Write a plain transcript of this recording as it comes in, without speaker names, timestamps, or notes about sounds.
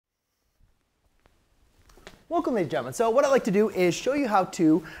Welcome, ladies and gentlemen. So what I'd like to do is show you how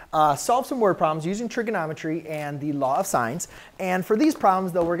to solve some word problems using trigonometry and the law of sines. And for these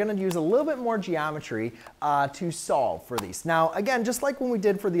problems, though, we're going to use a little bit more geometry to solve for these. Now, again, just like when we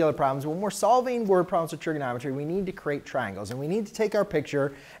did for the other problems, when we're solving word problems with trigonometry, we need to create triangles. And we need to take our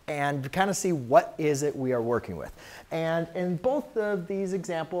picture and kind of see what is it we are working with. And in both of these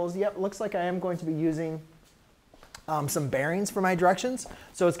examples, yep, looks like I am going to be using some bearings for my directions.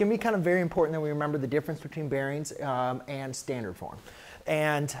 So it's going to be kind of very important that we remember the difference between bearings and standard form.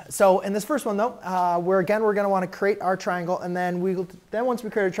 And so in this first one, though, we're going to want to create our triangle. And then once we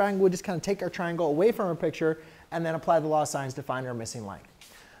create a triangle, we'll just kind of take our triangle away from our picture and then apply the law of sines to find our missing length.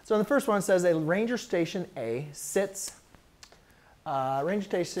 So in the first one, it says a ranger station A sits, ranger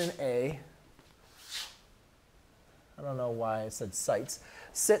station A, I don't know why it said sites,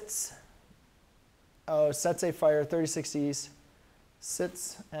 sits a fire 30/60s,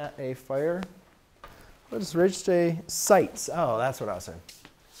 sits at a fire. What does ranger say? Sites. Oh, that's what I was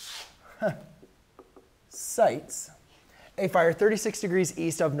saying. Sites a fire 36 degrees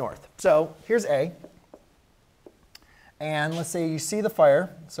east of north. So here's A. And let's say you see the fire.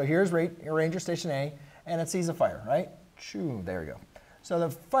 So here's ranger station A, and it sees a fire, right? Choo, there we go. So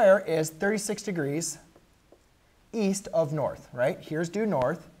the fire is 36 degrees east of north, right? Here's due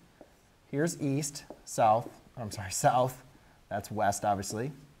north. Here's east, south, south. That's west,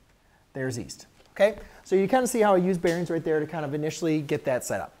 obviously. There's east. Okay, so you kind of see how I use bearings right there to kind of initially get that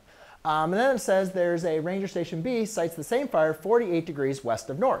set up. And then it says there's a ranger station B, sites the same fire 48 degrees west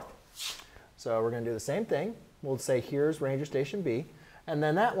of north. So we're going to do the same thing. We'll say here's ranger station B, and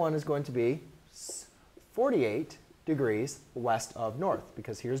then that one is going to be 48 degrees west of north,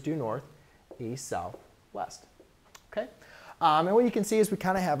 because here's due north, east, south, west. Okay. And what you can see is we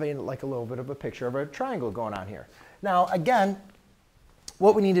kind of have like a little bit of a picture of a triangle going on here. Now, again,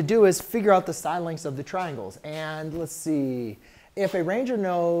 what we need to do is figure out the side lengths of the triangles. And let's see, if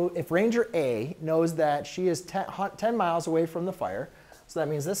Ranger A knows that she is 10 miles away from the fire, so that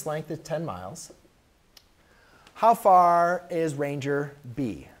means this length is 10 miles. How far is Ranger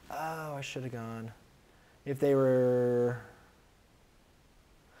B? Oh, I should have gone. If they were,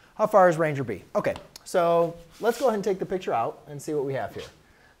 how far is Ranger B? Okay. So let's go ahead and take the picture out and see what we have here.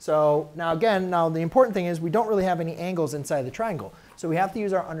 So now again, the important thing is we don't really have any angles inside the triangle. So we have to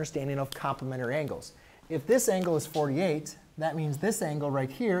use our understanding of complementary angles. If this angle is 48, that means this angle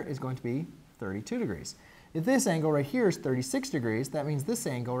right here is going to be 32 degrees. If this angle right here is 36 degrees, that means this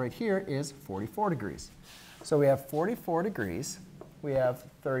angle right here is 44 degrees. So we have 44 degrees. We have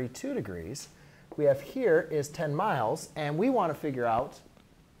 32 degrees. We have here is 10 miles. And we want to figure out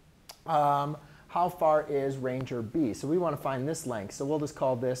how far is Ranger B? So we want to find this length. So we'll just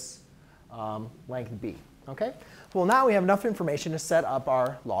call this length B. Okay? Well, now we have enough information to set up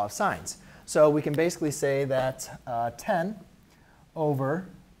our law of sines. So we can basically say that 10 over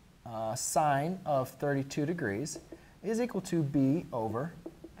sine of 32 degrees is equal to B over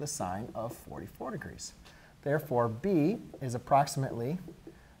the sine of 44 degrees. Therefore, B is approximately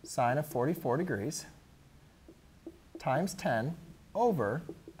sine of 44 degrees times 10 over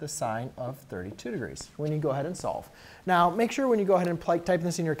the sine of 32 degrees. We need to go ahead and solve. Now, make sure when you go ahead and type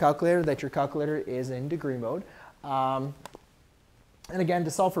this in your calculator that your calculator is in degree mode. And again, to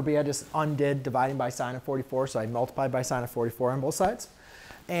solve for B, I just undid dividing by sine of 44, so I multiplied by sine of 44 on both sides.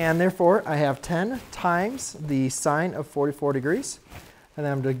 And therefore, I have 10 times the sine of 44 degrees. And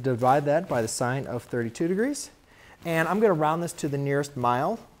then I'm going to divide that by the sine of 32 degrees. And I'm going to round this to the nearest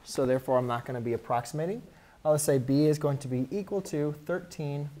mile, so therefore I'm not going to be approximating. Let's say B is going to be equal to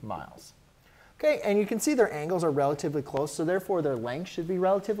 13 miles. Okay, and you can see their angles are relatively close, so therefore their length should be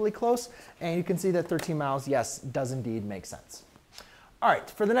relatively close. And you can see that 13 miles, yes, does indeed make sense. All right,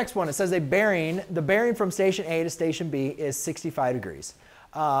 for the next one, it says the bearing from station A to station B is 65 degrees.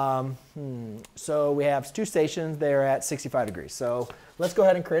 So we have two stations, they're at 65 degrees. So let's go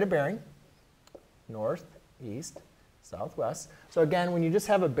ahead and create a bearing, north, east, southwest. So again, when you just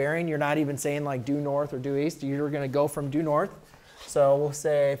have a bearing, you're not even saying like due north or due east. You're going to go from due north. So we'll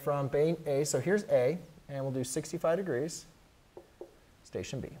say from A, so here's A, and we'll do 65 degrees,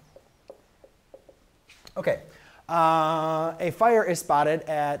 station B. Okay, a fire is spotted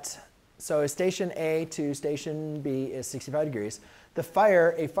at, so station A to station B is 65 degrees. A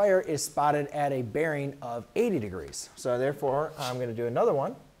fire is spotted at a bearing of 80 degrees. So therefore, I'm going to do another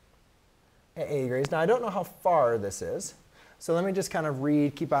one at 80 degrees. Now, I don't know how far this is, so let me just kind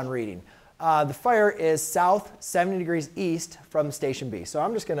of keep on reading. The fire is south 70 degrees east from station B. So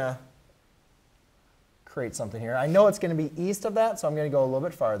I'm just going to create something here. I know it's going to be east of that, so I'm going to go a little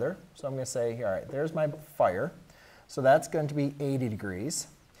bit farther. So I'm going to say, all right, there's my fire. So that's going to be 80 degrees.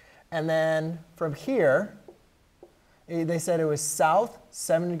 And then from here, They said it was south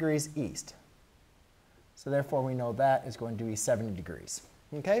 70 degrees east. So therefore, we know that is going to be 70 degrees.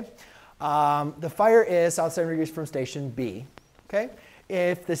 Okay? The fire is south 70 degrees from station B. Okay?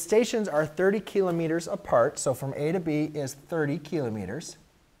 If the stations are 30 kilometers apart, so from A to B is 30 kilometers.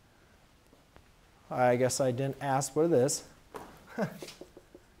 I guess I didn't ask what it is.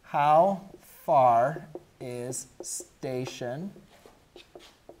 How far is station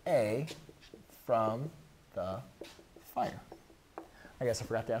A from the fire? I guess I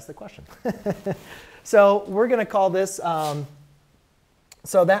forgot to ask the question. So we're going to call this,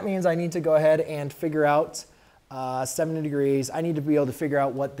 so that means I need to go ahead and figure out 70 degrees. I need to be able to figure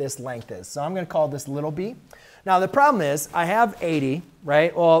out what this length is. So I'm going to call this little b. Now the problem is I have 80,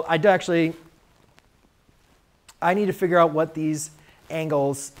 right? Well, I need to figure out what these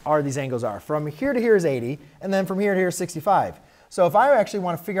angles are. From here to here is 80, and then from here to here is 65. So if I actually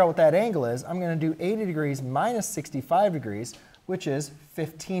want to figure out what that angle is, I'm going to do 80 degrees minus 65 degrees, which is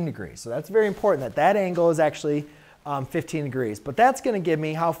 15 degrees. So that's very important that that angle is actually 15 degrees. But that's going to give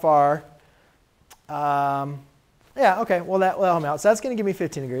me how far, yeah, okay, well, that'll help me out. So that's going to give me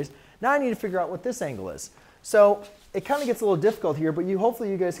 15 degrees. Now I need to figure out what this angle is. So it kind of gets a little difficult here, but hopefully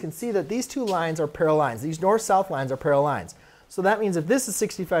you guys can see that these two lines are parallel lines. These north-south lines are parallel lines. So that means if this is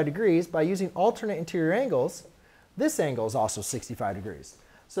 65 degrees, by using alternate interior angles, this angle is also 65 degrees.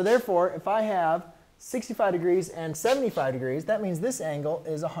 So therefore, if I have 65 degrees and 75 degrees, that means this angle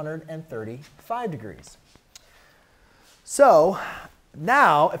is 135 degrees. So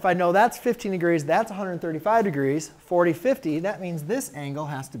now, if I know that's 15 degrees, that's 135 degrees, 40, 50, that means this angle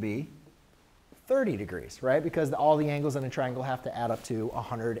has to be 30 degrees, right? Because all the angles in a triangle have to add up to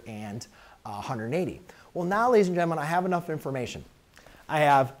 100 and 180. Well, now, ladies and gentlemen, I have enough information. I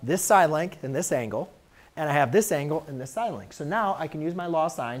have this side length and this angle, and I have this angle and this side length. So now I can use my law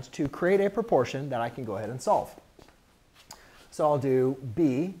of sines to create a proportion that I can go ahead and solve. So I'll do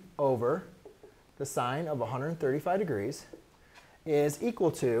b over the sine of 135 degrees is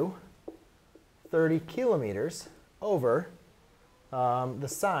equal to 30 kilometers over the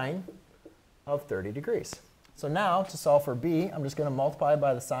sine of 30 degrees. So now, to solve for b, I'm just going to multiply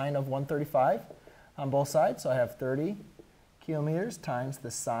by the sine of 135 on both sides. So I have 30 kilometers times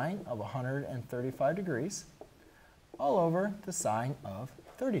the sine of 135 degrees all over the sine of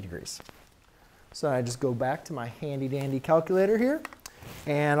 30 degrees. So I just go back to my handy-dandy calculator here,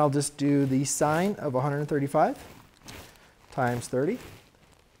 and I'll just do the sine of 135 times 30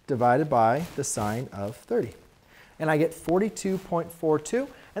 divided by the sine of 30. And I get 42.42,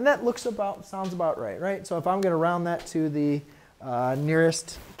 and that sounds about right? So if I'm going to round that to the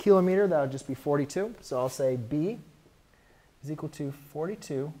nearest kilometer, that would just be 42. So I'll say b is equal to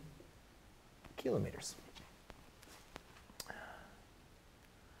 42 kilometers.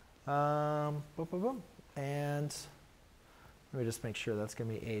 And let me just make sure that's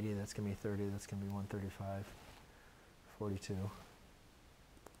going to be 80, that's going to be 30, that's going to be 135, 42,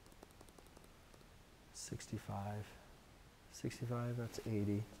 65, 65, that's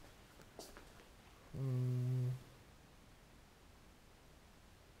 80.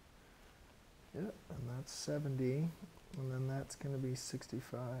 Yeah, and that's 70, and then that's going to be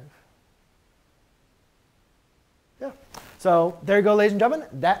 65. Yeah. So there you go, ladies and gentlemen.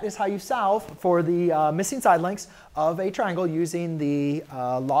 That is how you solve for the missing side lengths of a triangle using the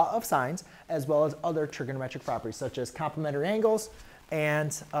law of sines, as well as other trigonometric properties such as complementary angles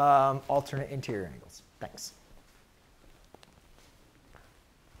and alternate interior angles. Thanks.